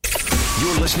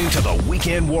You're listening to the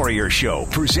Weekend Warrior Show,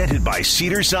 presented by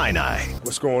Cedars-Sinai.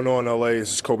 What's going on, LA?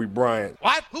 This is Kobe Bryant.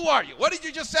 What? Who are you? What did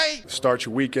you just say? Start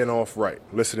your weekend off right.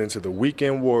 Listening to the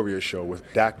Weekend Warrior Show with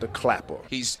Dr. Clapper.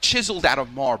 He's chiseled out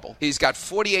of marble. He's got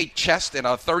 48 chest and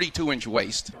a 32-inch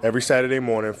waist. Every Saturday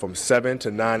morning from 7 to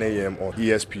 9 a.m. on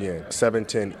ESPN,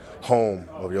 710, home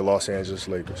of your Los Angeles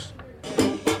Lakers.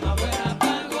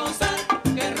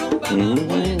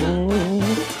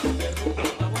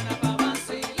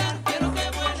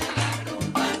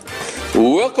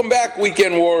 Welcome back,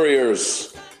 Weekend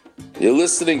Warriors. You're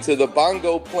listening to the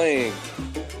bongo playing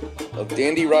of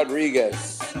Dandy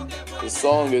Rodriguez. The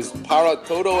song is Para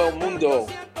Todo El Mundo,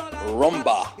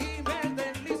 Rumba.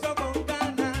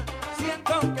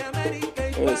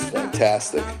 It's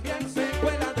fantastic.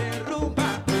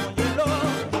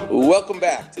 Welcome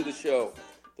back to the show,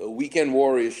 the Weekend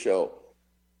Warriors Show.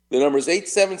 The number is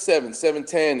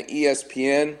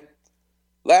 877-710-ESPN.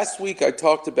 Last week I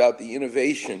talked about the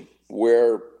innovation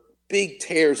where big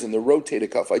tears in the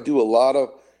rotator cuff. I do a lot of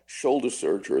shoulder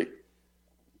surgery.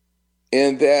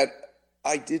 And that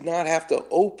I did not have to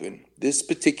open this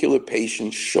particular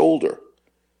patient's shoulder,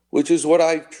 which is what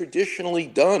I've traditionally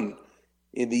done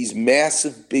in these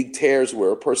massive big tears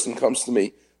where a person comes to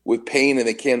me with pain and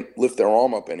they can't lift their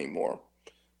arm up anymore.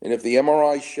 And if the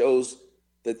MRI shows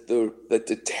that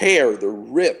the tear, the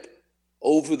rip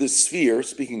over the sphere,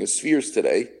 speaking of spheres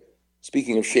today,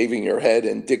 speaking of shaving your head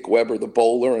and Dick Weber, the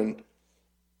bowler, and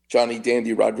Johnny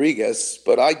Dandy Rodriguez,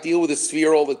 but I deal with a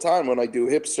sphere all the time when I do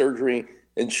hip surgery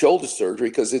and shoulder surgery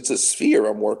because it's a sphere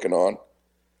I'm working on.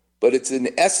 But it's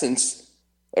in essence,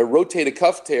 a rotator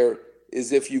cuff tear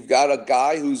is if you've got a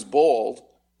guy who's bald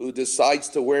who decides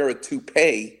to wear a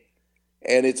toupee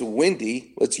and it's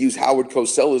windy. Let's use Howard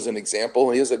Cosell as an example.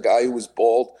 Here's a guy who was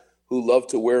bald who loved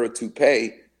to wear a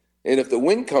toupee. And if the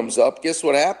wind comes up, guess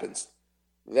what happens?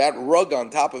 That rug on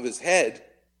top of his head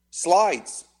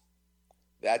slides.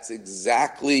 That's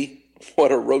exactly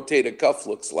what a rotator cuff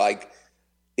looks like.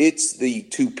 It's the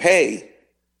toupee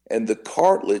and the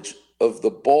cartilage of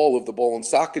the ball and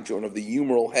socket joint of the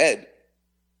humeral head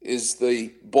is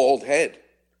the bald head.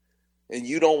 And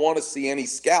you don't want to see any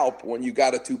scalp when you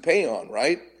got a toupee on,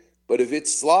 right? But if it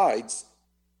slides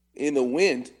in the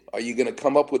wind, are you going to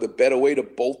come up with a better way to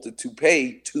bolt the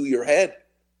toupee to your head?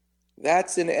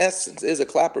 That's in essence, there's a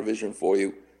Clapper vision for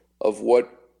you of what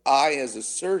I as a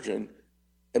surgeon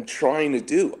am trying to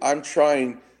do. I'm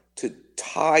trying to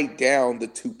tie down the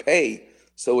toupee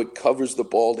so it covers the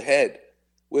bald head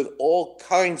with all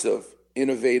kinds of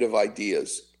innovative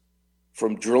ideas,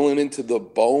 from drilling into the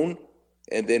bone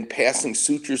and then passing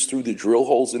sutures through the drill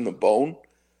holes in the bone.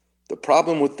 The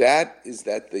problem with that is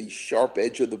that the sharp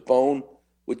edge of the bone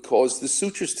would cause the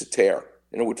sutures to tear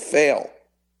and it would fail.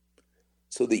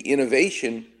 So the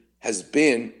innovation has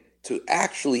been to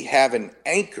actually have an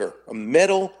anchor, a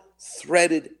metal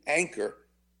threaded anchor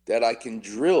that I can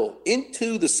drill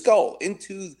into the skull,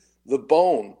 into the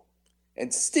bone,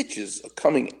 and stitches are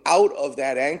coming out of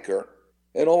that anchor.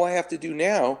 And all I have to do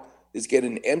now is get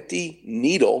an empty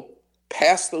needle,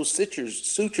 pass those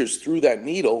sutures through that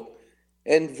needle,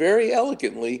 and very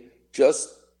elegantly just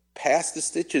pass the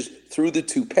stitches through the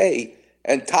toupee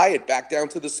and tie it back down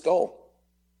to the skull.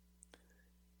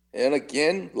 And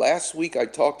again, last week I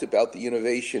talked about the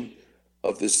innovation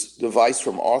of this device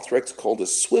from Arthrex called a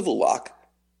swivel lock,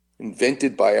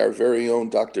 invented by our very own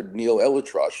Dr. Neil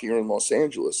Elatrosh here in Los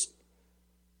Angeles.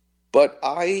 But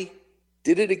I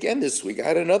did it again this week. I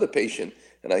had another patient,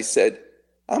 and I said,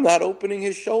 I'm not opening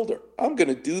his shoulder. I'm going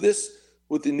to do this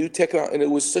with the new technology. And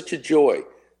it was such a joy.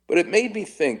 But it made me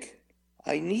think,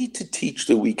 I need to teach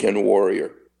the Weekend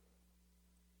Warrior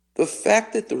the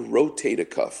fact that the rotator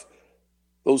cuff,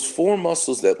 those four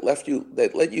muscles that let you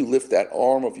lift that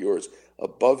arm of yours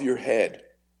above your head,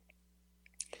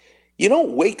 you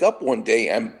don't wake up one day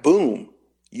and boom,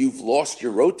 you've lost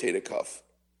your rotator cuff.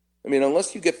 I mean,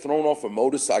 unless you get thrown off a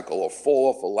motorcycle or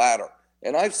fall off a ladder.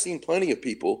 And I've seen plenty of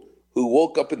people who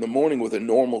woke up in the morning with a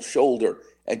normal shoulder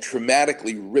and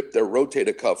traumatically ripped their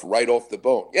rotator cuff right off the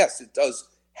bone. Yes, it does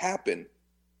happen,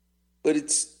 but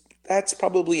that's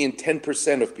probably in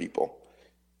 10% of people.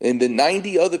 And the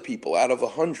 90 other people out of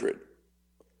 100,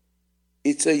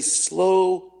 it's a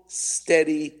slow,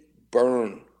 steady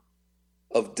burn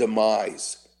of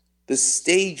demise. The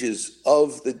stages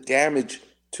of the damage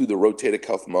to the rotator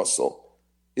cuff muscle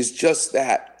is just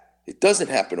that. It doesn't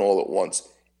happen all at once.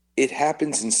 It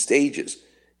happens in stages.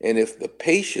 And if the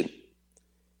patient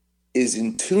is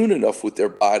in tune enough with their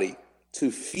body to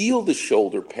feel the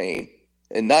shoulder pain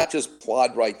and not just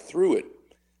plod right through it,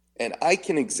 and I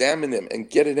can examine them and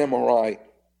get an MRI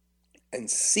and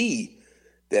see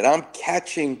that I'm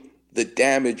catching the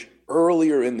damage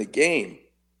earlier in the game,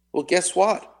 well, guess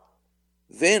what?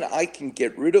 Then I can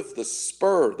get rid of the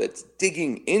spur that's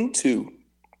digging into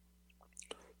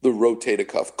the rotator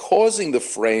cuff, causing the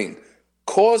fraying,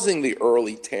 causing the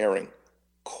early tearing,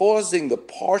 causing the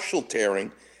partial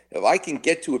tearing. If I can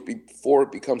get to it before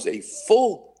it becomes a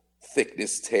full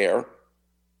thickness tear,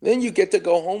 then you get to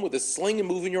go home with a sling and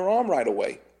moving your arm right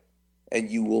away. And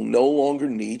you will no longer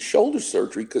need shoulder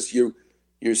surgery because you're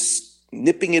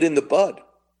nipping it in the bud.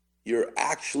 You're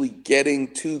actually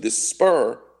getting to the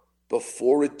spur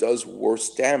before it does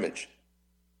worse damage.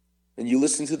 And you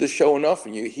listen to the show enough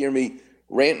and you hear me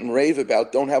rant and rave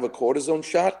about don't have a cortisone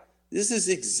shot. This is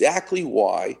exactly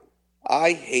why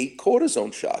I hate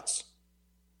cortisone shots.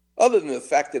 Other than the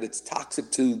fact that it's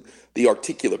toxic to the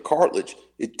articular cartilage,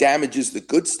 it damages the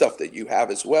good stuff that you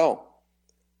have as well.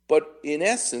 But in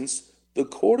essence, the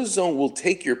cortisone will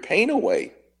take your pain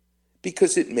away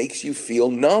because it makes you feel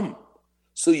numb.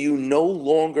 So you no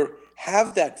longer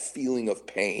have that feeling of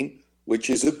pain, which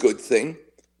is a good thing.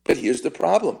 But here's the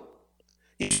problem.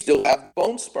 You still have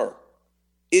bone spur.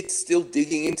 It's still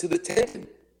digging into the tendon.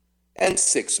 And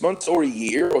 6 months or a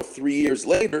year or 3 years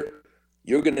later,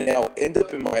 you're going to now end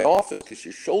up in my office because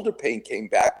your shoulder pain came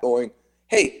back going,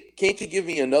 hey, can't you give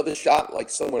me another shot like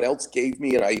someone else gave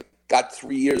me and I got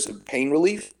 3 years of pain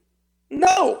relief?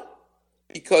 No,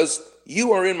 because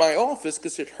you are in my office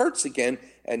because it hurts again.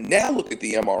 And now look at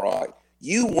the MRI.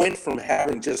 You went from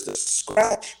having just a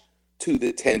scratch to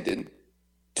the tendon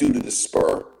due to the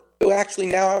spur to actually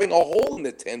now having a hole in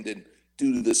the tendon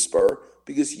due to the spur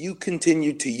because you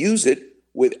continued to use it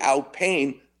without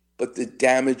pain, but the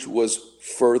damage was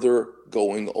further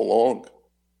going along.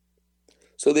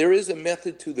 So there is a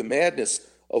method to the madness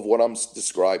of what I'm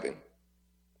describing.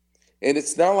 And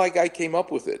it's not like I came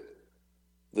up with it.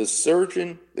 The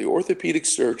surgeon, the orthopedic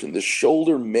surgeon, the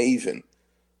shoulder maven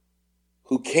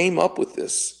who came up with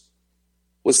this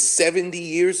was 70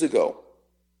 years ago.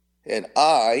 And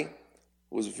I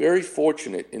was very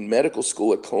fortunate in medical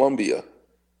school at Columbia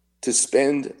to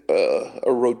spend a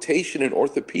rotation in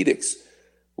orthopedics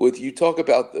with, you talk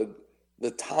about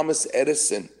the Thomas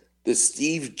Edison, the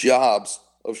Steve Jobs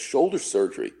of shoulder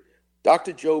surgery.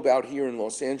 Dr. Jobe out here in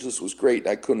Los Angeles was great.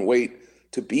 I couldn't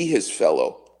wait to be his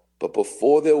fellow. But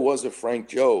before there was a Frank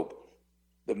Jobe,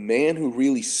 the man who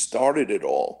really started it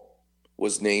all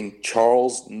was named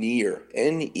Charles Neer,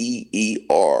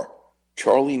 N-E-E-R,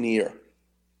 Charlie Neer.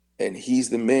 And he's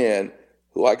the man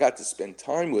who I got to spend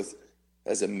time with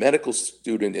as a medical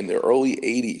student in the early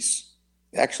 80s.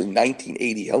 Actually,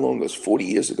 1980. How long ago? It was 40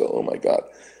 years ago. Oh, my God.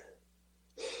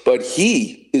 But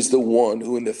he is the one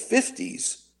who in the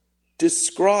 50s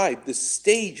described the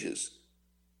stages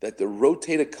that the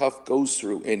rotator cuff goes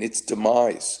through in its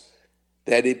demise,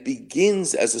 that it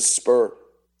begins as a spur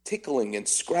tickling and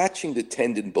scratching the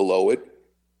tendon below it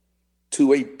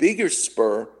to a bigger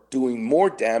spur doing more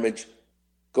damage,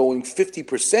 going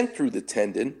 50% through the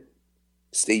tendon,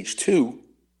 stage 2,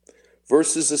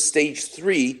 versus a stage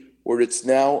 3 where it's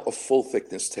now a full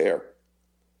thickness tear.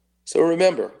 So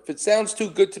remember, if it sounds too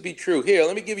good to be true, here,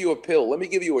 let me give you a pill, let me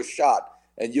give you a shot,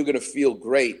 and you're going to feel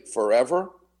great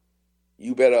forever.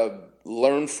 You better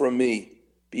learn from me.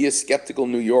 Be a skeptical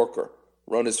New Yorker.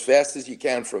 Run as fast as you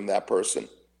can from that person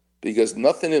because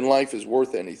nothing in life is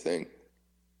worth anything.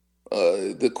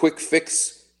 The quick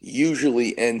fix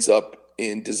usually ends up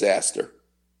in disaster.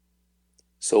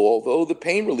 So although the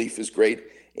pain relief is great,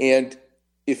 and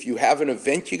if you have an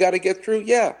event you got to get through,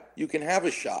 yeah, you can have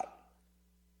a shot.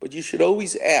 But you should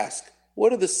always ask,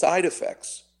 what are the side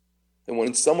effects? And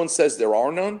when someone says there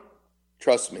are none,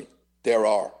 trust me, there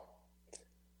are.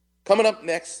 Coming up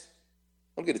next,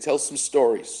 I'm going to tell some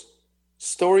stories.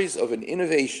 Stories of an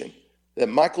innovation that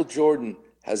Michael Jordan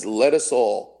has led us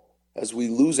all as we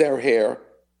lose our hair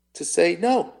to say,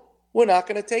 no, we're not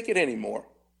going to take it anymore.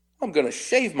 I'm going to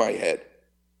shave my head.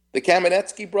 The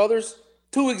Kamenetsky brothers,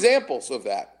 2 examples of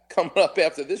that coming up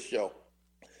after this show.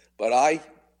 But I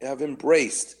have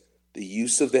embraced the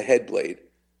use of the head blade,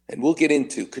 and we'll get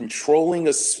into controlling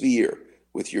a sphere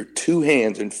with your 2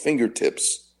 hands and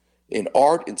fingertips in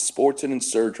art, in sports, and in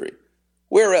surgery.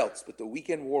 Where else but the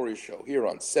Weekend Warrior Show here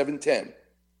on 710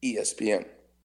 ESPN.